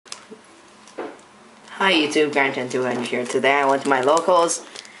Hi YouTube, Grant200 here. Today I went to my locals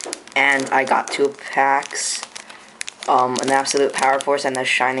and I got 2 packs. An Absolute Power Force and a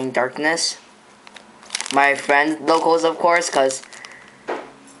Shining Darkness. My friend locals, of course, because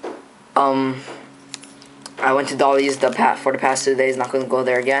I went to Dolly's for the past 2 days, not gonna go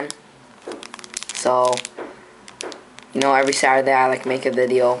there again. So, you know, every Saturday I like make a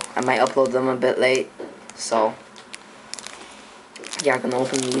video. I might upload them a bit late. So yeah, I'm gonna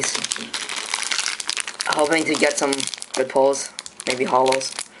open these. Hoping to get some good pulls, maybe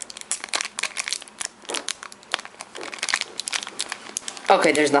holos.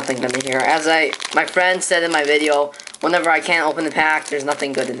 Okay, there's nothing good in here. As my friend said in my video, whenever I can't open the pack, there's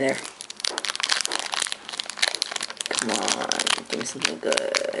nothing good in there. Come on, give me something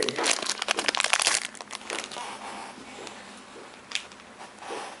good.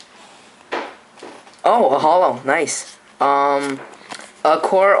 Oh, a holo, nice. A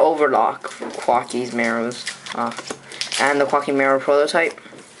core overlock from Quacky's Marrows. And the Quacky Marrow prototype.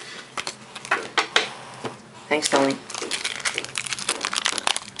 Thanks, Tony.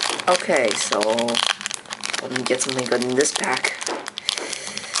 Okay, so let me get something good in this pack.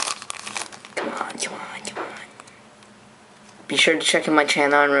 Come on, come on, come on. Be sure to check in my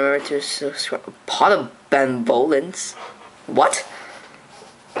channel and remember to subscribe. Pot of benevolence. What?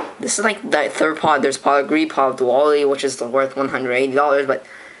 This is like the third pod. There's pot of greed, pot of duality, which is worth $180, but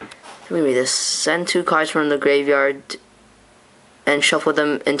let me read this. Send 2 cards from the graveyard and shuffle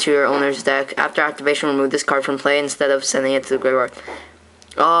them into your owner's deck. After activation, remove this card from play instead of sending it to the graveyard.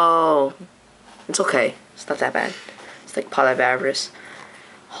 Oh, it's okay. It's not that bad. It's like pot of avarice.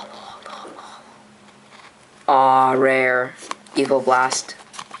 Aw, rare. Evil Blast.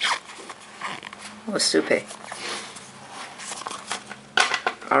 Oh, Supe.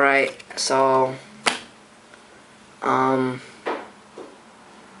 Alright, so I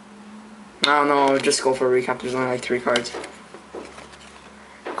don't know, I'll just go for a recap. There's only like 3 cards.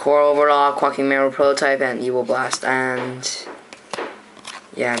 Core Overlock, Quacky Marrow Prototype, and Evil Blast, and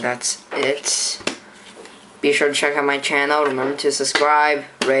yeah, that's it. Be sure to check out my channel. Remember to subscribe,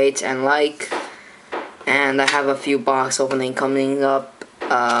 rate, and like. And I have a few box opening coming up.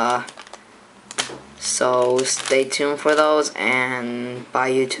 So stay tuned for those, and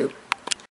bye YouTube.